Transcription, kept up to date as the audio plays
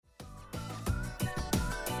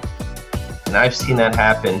And I've seen that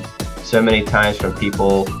happen so many times from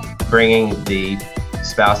people bringing the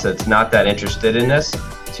spouse that's not that interested in this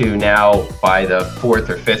to now by the fourth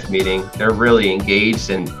or fifth meeting, they're really engaged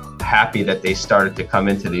and happy that they started to come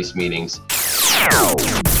into these meetings.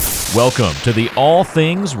 Welcome to the All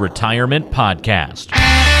Things Retirement Podcast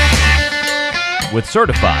with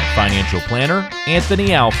certified financial planner Anthony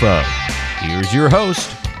Alfo. Here's your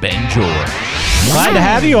host, Ben George. Glad to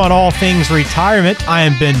have you on All Things Retirement. I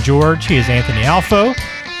am Ben George. He is Anthony Alfo.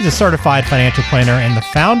 He's a certified financial planner and the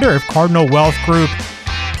founder of Cardinal Wealth Group.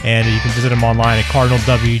 And you can visit him online at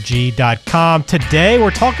cardinalwg.com. Today,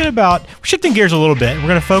 we're shifting gears a little bit. We're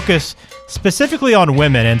going to focus specifically on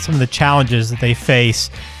women and some of the challenges that they face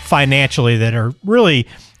financially that are really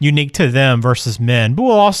unique to them versus men. But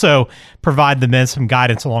we'll also provide the men some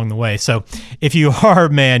guidance along the way. So if you are a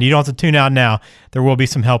man, you don't have to tune out now. There will be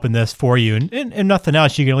some help in this for you. And nothing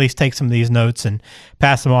else, you can at least take some of these notes and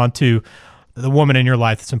pass them on to the woman in your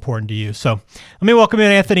life that's important to you. So let me welcome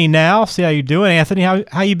in Anthony now. See how you doing. Anthony,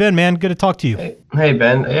 how you been, man? Good to talk to you. Hey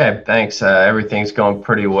Ben. Yeah, thanks. Everything's going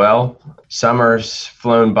pretty well. Summer's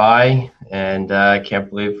flown by, and I can't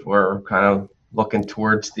believe we're kind of looking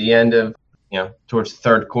towards the end of, towards the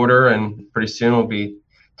third quarter, and pretty soon we'll be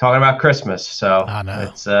talking about Christmas. So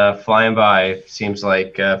it's flying by. It seems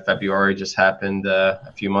like February just happened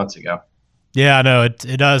a few months ago. Yeah, I know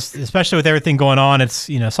it does, especially with everything going on. It's,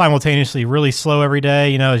 simultaneously really slow every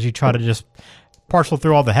day, as you try to just parcel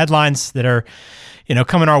through all the headlines that are,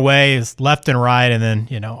 coming our way is left and right. And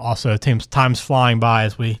then, also time's flying by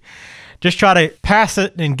as we just try to pass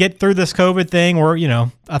it and get through this COVID thing where,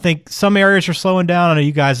 I think some areas are slowing down. I know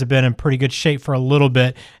you guys have been in pretty good shape for a little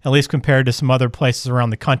bit, at least compared to some other places around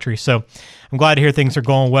the country. So I'm glad to hear things are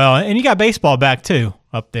going well. And you got baseball back too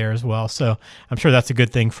up there as well. So I'm sure that's a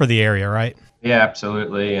good thing for the area, right? Yeah,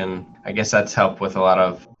 absolutely. And I guess that's helped with a lot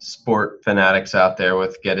of sport fanatics out there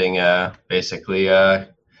with getting basically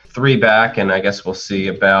 3 back. And I guess we'll see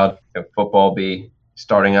about football be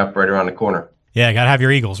starting up right around the corner. Yeah, got to have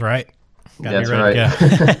your Eagles, right? That's right.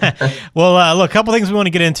 Well, look, a couple things we want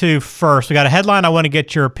to get into first. We got a headline I want to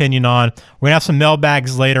get your opinion on. We're going to have some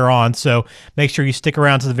mailbags later on, so make sure you stick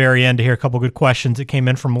around to the very end to hear a couple good questions that came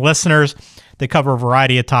in from listeners. They cover a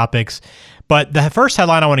variety of topics. But the first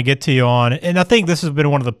headline I want to get to you on, and I think this has been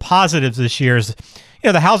one of the positives this year, is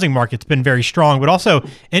the housing market's been very strong, but also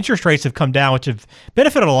interest rates have come down, which have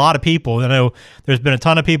benefited a lot of people. I know there's been a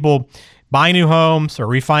ton of people buying new homes or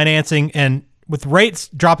refinancing, and with rates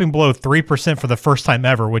dropping below 3% for the first time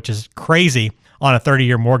ever, which is crazy on a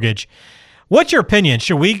 30-year mortgage. What's your opinion?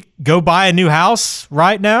 Should we go buy a new house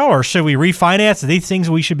right now, or should we refinance? Are these things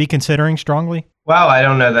we should be considering strongly? Well, I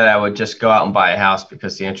don't know that I would just go out and buy a house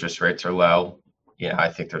because the interest rates are low. I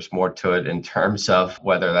think there's more to it in terms of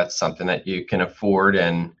whether that's something that you can afford.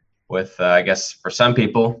 And with, I guess, for some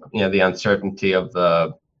people, the uncertainty of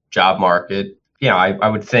the job market, I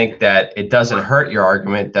would think that it doesn't hurt your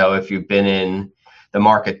argument, though, if you've been in the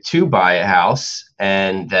market to buy a house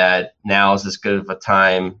and that now is as good of a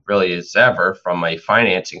time really as ever from a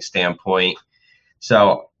financing standpoint.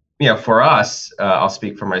 So, for us, I'll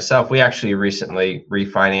speak for myself. We actually recently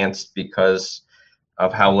refinanced because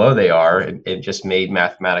of how low they are. It just made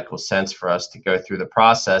mathematical sense for us to go through the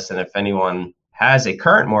process. And if anyone has a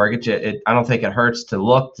current mortgage, I don't think it hurts to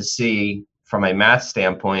look to see from a math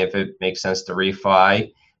standpoint if it makes sense to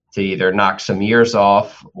refi, to either knock some years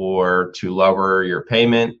off or to lower your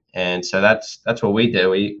payment. And so that's what we did.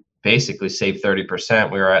 We basically saved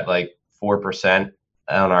 30%. We were at like 4%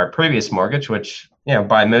 on our previous mortgage, which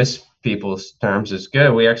by most people's terms is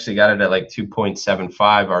good. We actually got it at like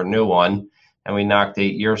 2.75, our new one, and we knocked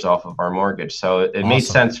 8 years off of our mortgage. So it made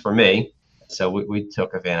sense for me. So we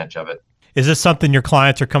took advantage of it. Is this something your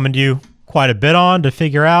clients are coming to you quite a bit on to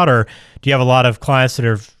figure out, or do you have a lot of clients that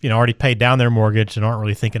have already paid down their mortgage and aren't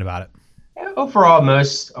really thinking about it? Overall,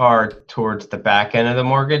 most are towards the back end of the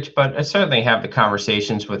mortgage, but I certainly have the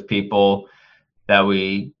conversations with people that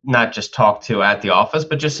we not just talk to at the office,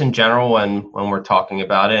 but just in general when we're talking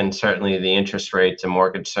about it. And certainly the interest rates and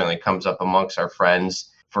mortgage certainly comes up amongst our friends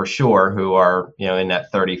for sure, who are, in that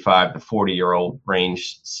 35 to 40-year-old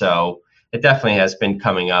range. So it definitely has been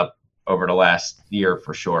coming up over the last year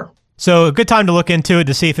for sure. So a good time to look into it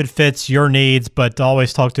to see if it fits your needs, but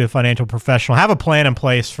always talk to a financial professional. Have a plan in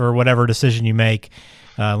place for whatever decision you make.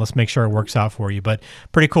 Let's make sure it works out for you. But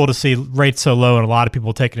pretty cool to see rates so low and a lot of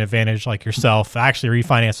people taking advantage like yourself, actually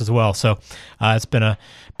refinance as well. So it's been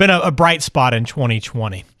a bright spot in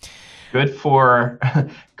 2020. Good for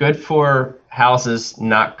houses,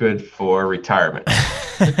 not good for retirement.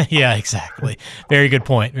 Yeah, exactly. Very good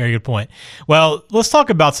point. Very good point. Well, let's talk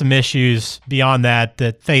about some issues beyond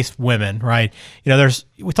that face women, right?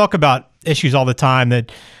 We talk about issues all the time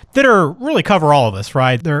that are really cover all of us,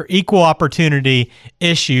 right? They're equal opportunity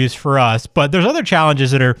issues for us, but there's other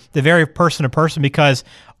challenges that vary person to person because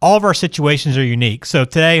all of our situations are unique. So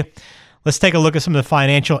today, let's take a look at some of the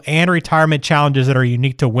financial and retirement challenges that are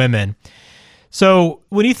unique to women. So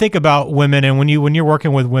when you think about women and when you're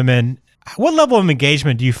working with women, what level of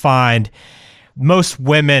engagement do you find most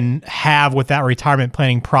women have with that retirement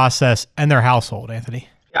planning process and their household, Anthony?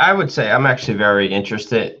 I would say I'm actually very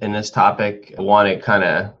interested in this topic. One, it kind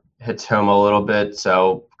of hits home a little bit.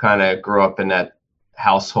 So kind of grew up in that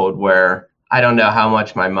household where I don't know how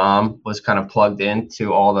much my mom was kind of plugged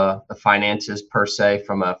into all the finances per se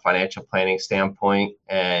from a financial planning standpoint.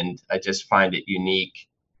 And I just find it unique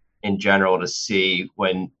in general to see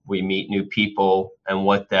when we meet new people and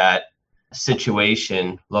what that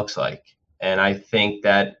situation looks like. And I think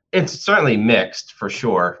that it's certainly mixed for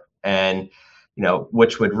sure. And,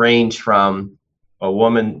 which would range from a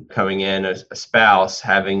woman coming in as a spouse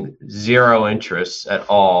having zero interest at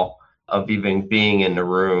all of even being in the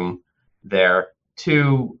room there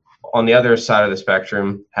to, on the other side of the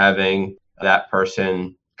spectrum, having that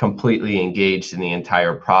person completely engaged in the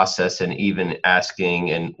entire process and even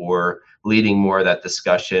asking or leading more of that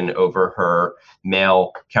discussion over her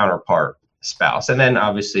male counterpart spouse. And then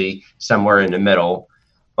obviously somewhere in the middle.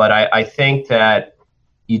 But I think that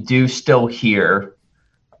you do still hear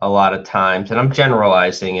a lot of times, and I'm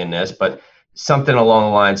generalizing in this, but something along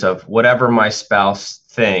the lines of whatever my spouse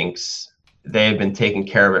thinks, they've been taking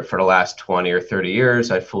care of it for the last 20 or 30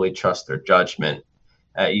 years. I fully trust their judgment.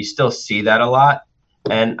 You still see that a lot.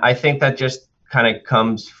 And I think that just kind of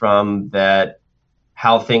comes from that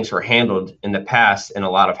how things were handled in the past in a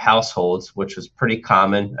lot of households, which was pretty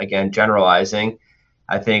common. Again, generalizing.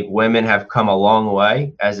 I think women have come a long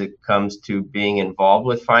way as it comes to being involved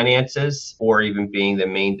with finances or even being the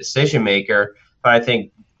main decision maker. But I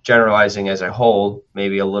think generalizing as a whole,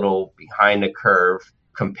 maybe a little behind the curve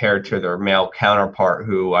compared to their male counterpart,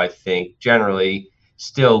 who I think generally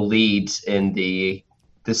still leads in the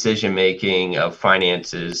decision-making of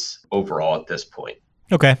finances overall at this point.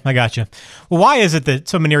 Okay, I got you. Well, why is it that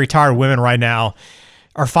so many retired women right now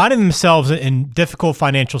are finding themselves in difficult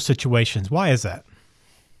financial situations? Why is that?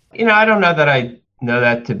 I don't know that I know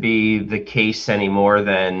that to be the case any more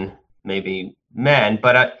than maybe men,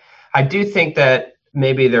 but I do think that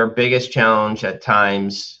maybe their biggest challenge at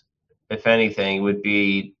times, if anything, would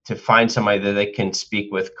be to find somebody that they can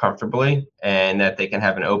speak with comfortably and that they can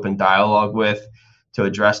have an open dialogue with, to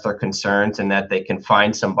address their concerns, and that they can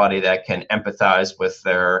find somebody that can empathize with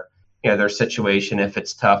their situation, if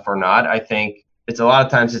it's tough or not. I think it's a lot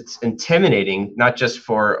of times it's intimidating, not just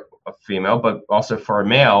for a female, but also for a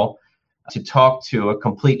male, to talk to a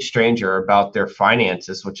complete stranger about their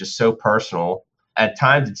finances, which is so personal. At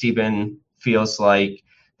times it's even feels like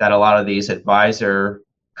that a lot of these advisor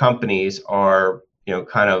companies are,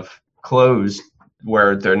 kind of closed,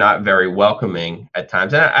 where they're not very welcoming at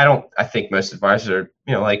times. And I think most advisors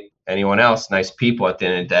are, like anyone else, nice people at the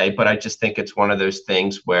end of the day, but I just think it's one of those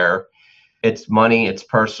things where it's money, it's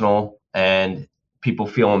personal, and people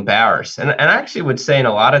feel embarrassed. And I actually would say in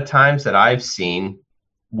a lot of times that I've seen,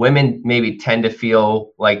 women maybe tend to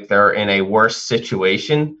feel like they're in a worse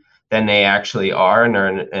situation than they actually are, and they're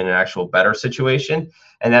in an actual better situation.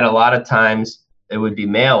 And that a lot of times it would be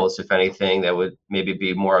males, if anything, that would maybe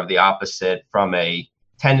be more of the opposite from a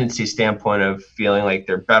tendency standpoint of feeling like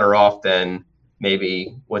they're better off than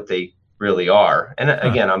maybe what they really are. And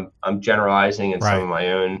again, I'm generalizing in some of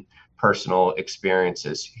my own personal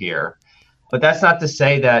experiences here. But that's not to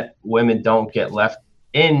say that women don't get left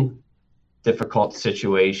in difficult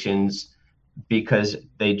situations, because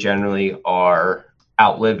they generally are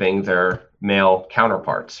outliving their male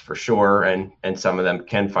counterparts for sure, and some of them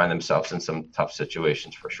can find themselves in some tough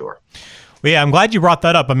situations for sure. Well, yeah, I'm glad you brought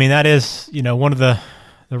that up. I mean, that is, one of the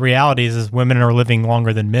realities is women are living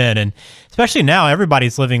longer than men, and especially now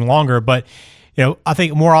everybody's living longer, but I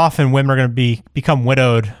think more often women are going to become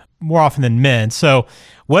widowed more often than men. So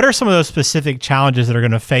what are some of those specific challenges that are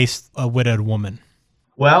going to face a widowed woman?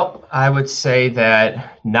 Well, I would say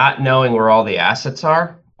that not knowing where all the assets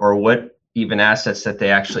are, or what even assets that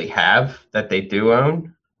they actually have that they do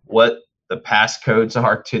own, what the passcodes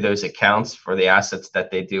are to those accounts for the assets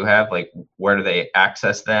that they do have, like where do they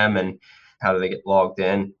access them and how do they get logged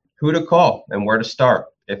in, who to call and where to start.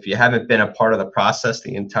 If you haven't been a part of the process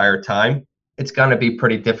the entire time, it's going to be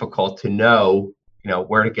pretty difficult to know,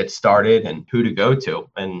 where to get started and who to go to,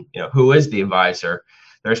 and, who is the advisor.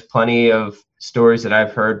 There's plenty of stories that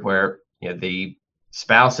I've heard where, the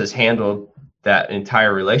spouse has handled that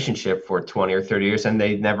entire relationship for 20 or 30 years and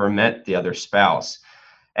they never met the other spouse.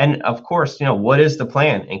 And of course, what is the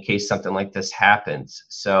plan in case something like this happens?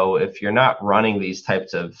 So if you're not running these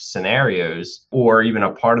types of scenarios or even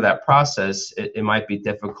a part of that process, it might be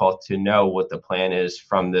difficult to know what the plan is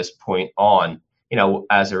from this point on,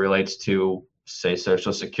 as it relates to, say,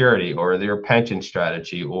 Social Security or their pension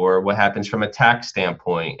strategy, or what happens from a tax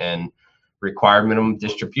standpoint and required minimum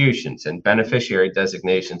distributions and beneficiary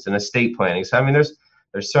designations and estate planning. So, I mean,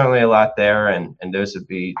 there's certainly a lot there, and those would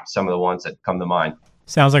be some of the ones that come to mind.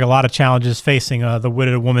 Sounds like a lot of challenges facing the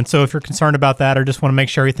widowed woman. So if you're concerned about that or just want to make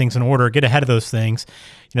sure everything's in order, get ahead of those things.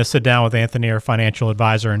 Sit down with Anthony, our financial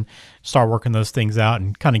advisor, and start working those things out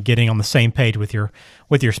and kind of getting on the same page with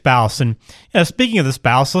your spouse. And speaking of the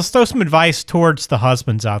spouse, let's throw some advice towards the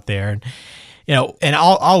husbands out there. And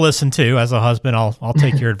I'll listen too as a husband. I'll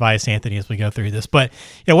take your advice, Anthony, as we go through this. But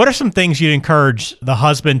what are some things you'd encourage the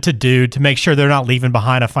husband to do to make sure they're not leaving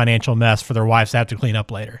behind a financial mess for their wives to have to clean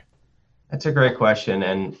up later? That's a great question.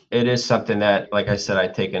 And it is something that, like I said, I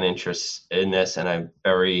take an interest in this, and I'm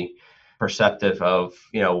very perceptive of,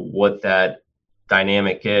 what that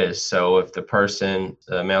dynamic is. So if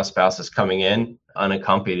the male spouse is coming in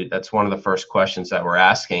unaccompanied, that's one of the first questions that we're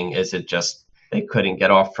asking. Is it just they couldn't get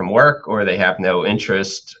off from work, or they have no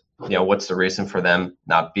interest? What's the reason for them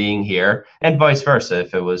not being here? And vice versa.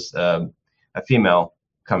 If it was a female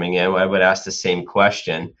coming in, I would ask the same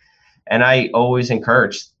question. And I always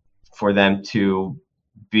encourage for them to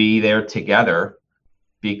be there together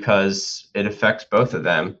because it affects both of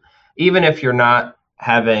them. Even if you're not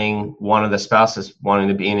having one of the spouses wanting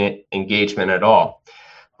to be in engagement at all.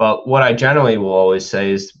 But what I generally will always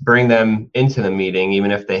say is bring them into the meeting, even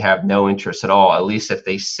if they have no interest at all. At least if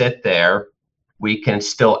they sit there, we can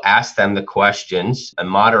still ask them the questions and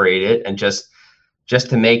moderate it, and just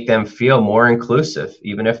to make them feel more inclusive,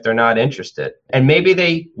 even if they're not interested. And maybe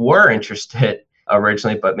they were interested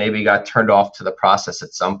originally, but maybe got turned off to the process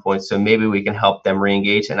at some point. So maybe we can help them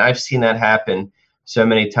re-engage. And I've seen that happen so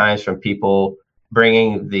many times from people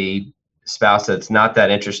bringing the spouse that's not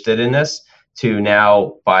that interested in this to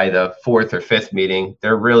now by the fourth or fifth meeting,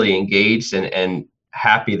 they're really engaged and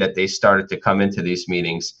happy that they started to come into these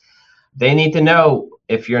meetings. They need to know,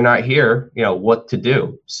 if you're not here, what to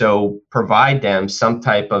do. So provide them some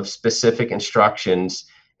type of specific instructions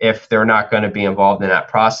if they're not going to be involved in that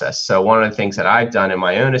process. So one of the things that I've done in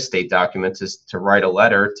my own estate documents is to write a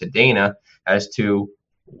letter to Dana as to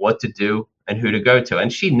what to do and who to go to.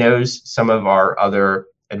 And she knows some of our other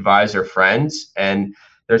advisor friends, and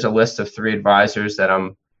there's a list of 3 advisors that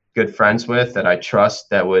I'm good friends with that I trust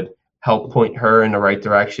that would help point her in the right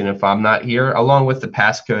direction if I'm not here, along with the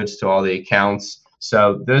passcodes to all the accounts.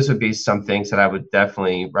 So those would be some things that I would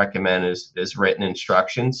definitely recommend as written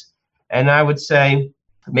instructions. And I would say,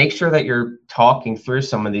 make sure that you're talking through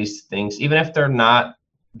some of these things, even if they're not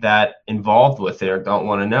that involved with it or don't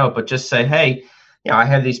want to know, but just say, hey, I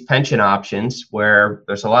have these pension options where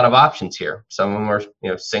there's a lot of options here. Some of them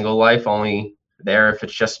are, single life, only there if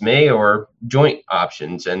it's just me, or joint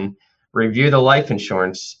options, and review the life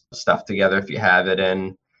insurance stuff together if you have it.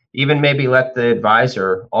 And even maybe let the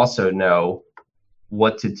advisor also know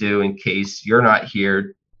what to do in case you're not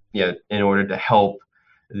here, in order to help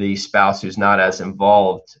the spouse who's not as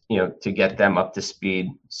involved, to get them up to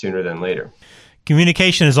speed sooner than later.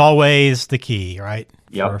 Communication is always the key, right?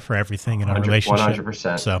 Yep. For everything in a relationship.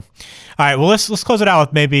 100%. So, all right. Well, let's close it out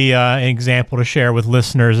with maybe an example to share with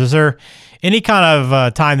listeners. Is there any kind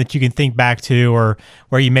of time that you can think back to, or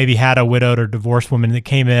where you maybe had a widowed or divorced woman that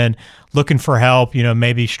came in looking for help,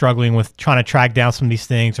 maybe struggling with trying to track down some of these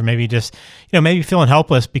things, or maybe just, maybe feeling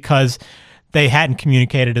helpless because they hadn't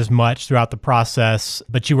communicated as much throughout the process,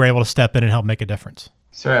 but you were able to step in and help make a difference?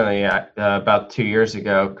 Certainly. About 2 years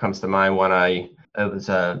ago comes to mind when it was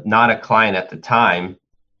not a client at the time,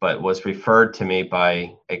 but was referred to me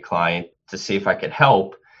by a client to see if I could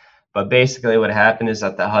help. But basically what happened is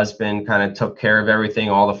that the husband kind of took care of everything,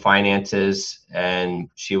 all the finances, and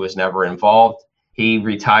she was never involved. He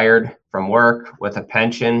retired from work with a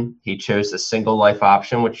pension. He chose the single life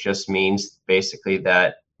option, which just means basically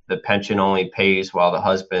that the pension only pays while the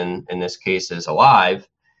husband, in this case, is alive,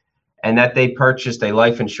 and that they purchased a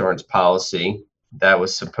life insurance policy that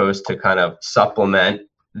was supposed to kind of supplement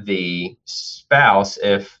the spouse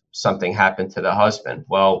if something happened to the husband.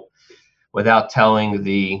 Well, without telling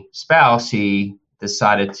the spouse, he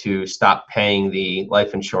decided to stop paying the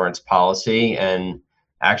life insurance policy and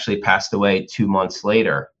actually passed away 2 months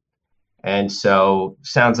later. And so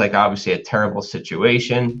sounds like obviously a terrible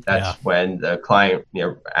situation. That's when the client,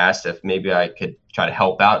 asked if maybe I could try to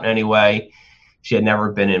help out in any way. She had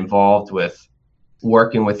never been involved with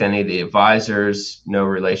working with any of the advisors, no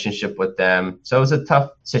relationship with them. So it was a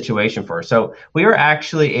tough situation for her. So we were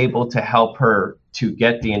actually able to help her to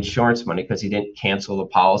get the insurance money because he didn't cancel the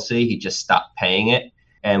policy. He just stopped paying it.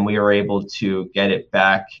 And we were able to get it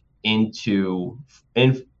back in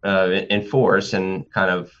force and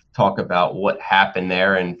kind of talk about what happened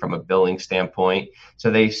there and from a billing standpoint.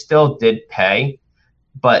 So they still did pay,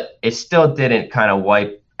 but it still didn't kind of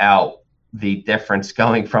wipe out the difference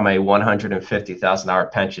going from a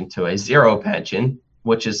 $150,000 pension to a zero pension,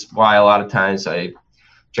 which is why a lot of times I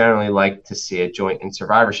generally like to see a joint and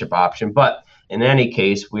survivorship option. But in any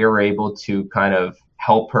case, we were able to kind of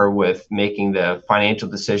help her with making the financial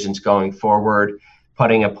decisions going forward,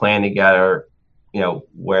 putting a plan together,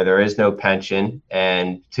 where there is no pension,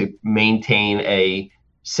 and to maintain a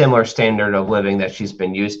similar standard of living that she's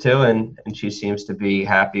been used to. And she seems to be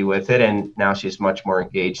happy with it. And now she's much more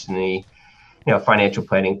engaged in the financial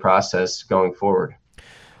planning process going forward.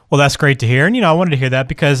 Well, that's great to hear. And, I wanted to hear that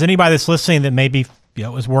because anybody that's listening that maybe,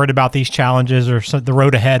 is worried about these challenges or the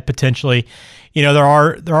road ahead potentially, there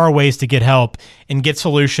are ways to get help and get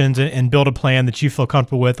solutions and build a plan that you feel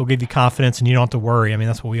comfortable with will give you confidence and you don't have to worry. I mean,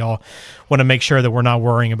 that's what we all want to make sure that we're not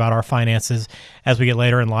worrying about our finances as we get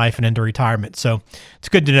later in life and into retirement. So it's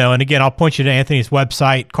good to know. And again, I'll point you to Anthony's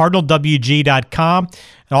website, cardinalwg.com.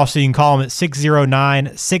 And also you can call him at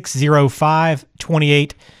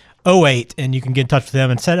 609-605-2808. And you can get in touch with him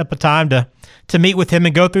and set up a time to meet with him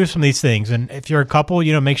and go through some of these things. And if you're a couple,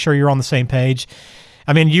 make sure you're on the same page.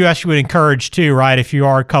 I mean, you actually would encourage too, right? If you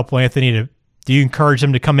are a couple, Anthony, do you encourage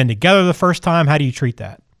them to come in together the first time? How do you treat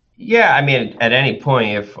that? Yeah, I mean, at any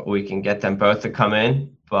point, if we can get them both to come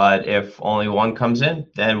in, but if only one comes in,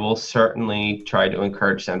 then we'll certainly try to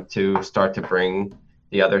encourage them to start to bring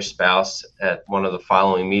the other spouse at one of the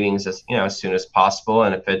following meetings as soon as possible.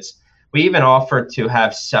 And we even offer to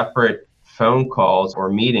have separate phone calls or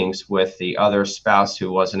meetings with the other spouse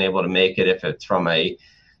who wasn't able to make it, if it's from a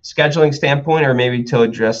scheduling standpoint or maybe to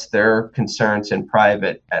address their concerns in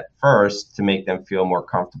private at first to make them feel more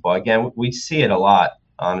comfortable. Again, we see it a lot,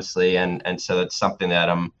 honestly, and so it's something that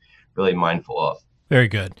I'm really mindful of. Very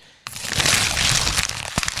good.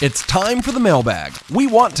 It's time for the mailbag. We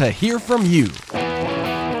want to hear from you.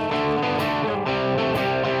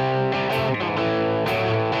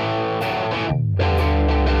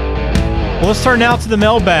 Well, let's turn now to the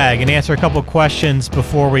mailbag and answer a couple of questions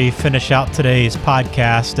before we finish out today's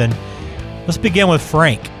podcast. And let's begin with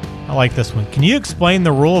Frank. I like this one. Can you explain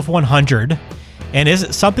the rule of 100? And is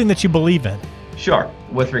it something that you believe in? Sure.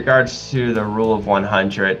 With regards to the rule of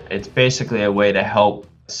 100, it's basically a way to help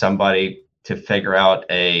somebody to figure out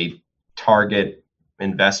a target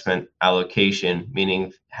investment allocation,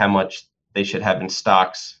 meaning how much they should have in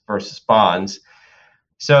stocks versus bonds.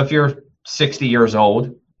 So if you're 60 years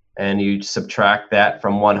old, and you subtract that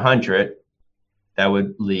from 100, that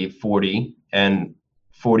would leave 40, and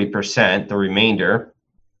 40%, the remainder,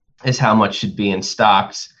 is how much should be in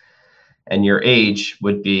stocks, and your age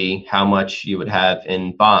would be how much you would have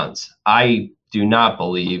in bonds. I do not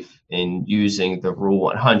believe in using the Rule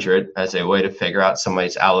 100 as a way to figure out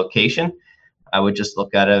somebody's allocation. I would just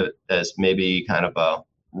look at it as maybe kind of a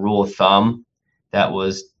rule of thumb that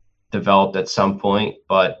was developed at some point,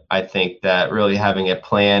 but I think that really having a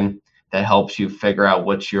plan that helps you figure out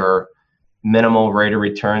what's your minimal rate of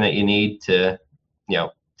return that you need to,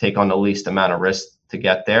 take on the least amount of risk to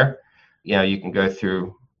get there. You can go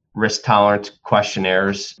through risk tolerance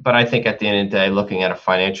questionnaires, but I think at the end of the day, looking at a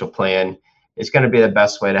financial plan is going to be the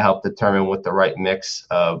best way to help determine what the right mix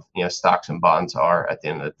of, stocks and bonds are at the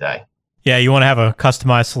end of the day. Yeah, you want to have a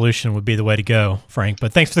customized solution would be the way to go, Frank.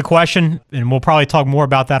 But thanks for the question, and we'll probably talk more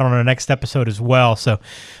about that on our next episode as well. So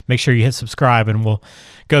make sure you hit subscribe, and we'll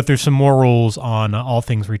go through some more rules on all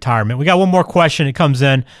things retirement. We got one more question. It comes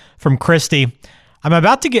in from Christy. I'm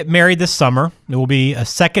about to get married this summer. It will be a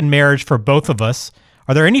second marriage for both of us.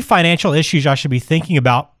 Are there any financial issues I should be thinking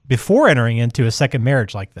about before entering into a second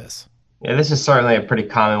marriage like this? Yeah, this is certainly a pretty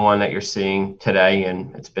common one that you're seeing today,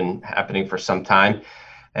 and it's been happening for some time.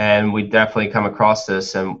 And we definitely come across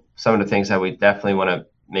this, and some of the things that we definitely want to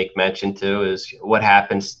make mention to is what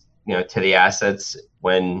happens, to the assets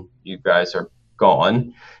when you guys are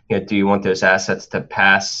gone. Do you want those assets to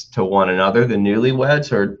pass to one another, the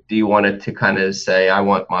newlyweds, or do you want it to kind of say, I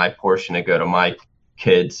want my portion to go to my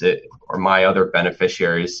kids or my other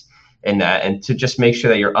beneficiaries in that, and to just make sure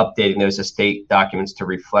that you're updating those estate documents to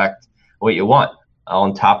reflect what you want.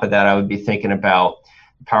 On top of that, I would be thinking about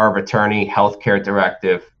power of attorney, healthcare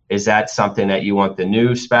directive. Is that something that you want the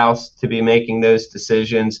new spouse to be making those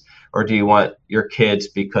decisions, or do you want your kids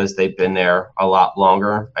because they've been there a lot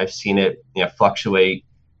longer? I've seen it fluctuate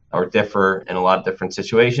or differ in a lot of different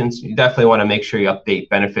situations. You definitely want to make sure you update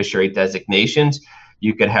beneficiary designations.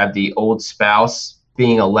 You could have the old spouse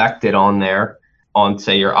being elected on there on,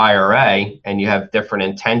 say, your IRA, and you have different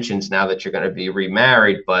intentions now that you're going to be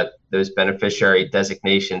remarried, but those beneficiary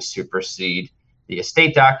designations supersede the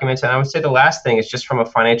estate documents. And I would say the last thing is just from a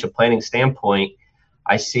financial planning standpoint,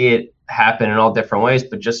 I see it happen in all different ways,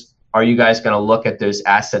 but just, are you guys going to look at those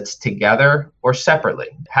assets together or separately?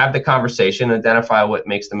 Have the conversation, identify what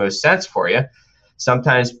makes the most sense for you.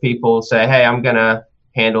 Sometimes people say, hey, I'm going to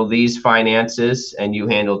handle these finances and you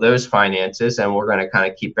handle those finances, and we're going to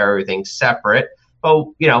kind of keep everything separate. But,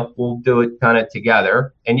 we'll do it kind of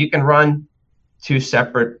together. And you can run two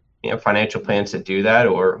separate financial plans to do that,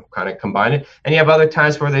 or kind of combine it. And you have other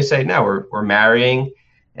times where they say, no, we're marrying,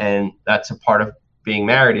 and that's a part of being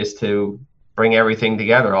married, is to bring everything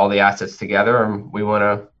together, all the assets together, and we want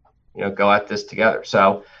to, go at this together.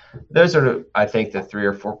 So those are, I think, the 3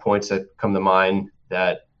 or 4 points that come to mind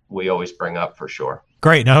that we always bring up for sure.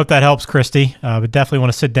 Great. And I hope that helps, Christy. But definitely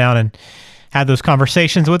want to sit down and have those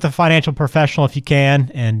conversations with a financial professional if you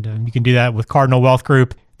can. And you can do that with Cardinal Wealth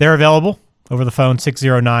Group. They're available over the phone,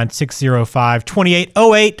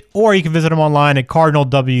 609-605-2808, or you can visit them online at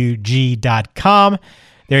cardinalwg.com.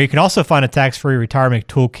 There you can also find a tax-free retirement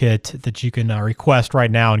toolkit that you can request right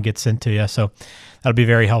now and get sent to you. So that'll be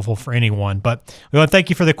very helpful for anyone. But we want to thank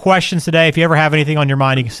you for the questions today. If you ever have anything on your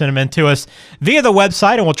mind, you can send them in to us via the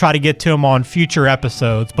website, and we'll try to get to them on future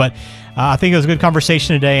episodes. But I think it was a good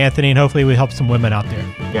conversation today, Anthony, and hopefully we help some women out there.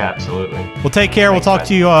 Yeah, absolutely. Well, take care. We'll talk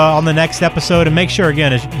to you on the next episode. And make sure,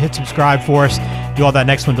 again, as you hit subscribe for us, do all that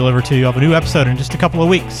next one delivered to you. You'll have a new episode in just a couple of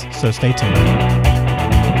weeks. So stay tuned.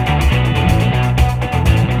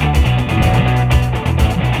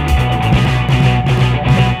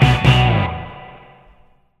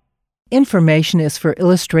 Information is for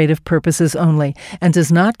illustrative purposes only and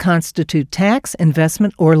does not constitute tax,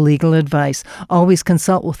 investment, or legal advice. Always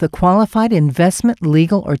consult with a qualified investment,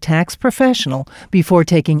 legal, or tax professional before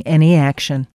taking any action.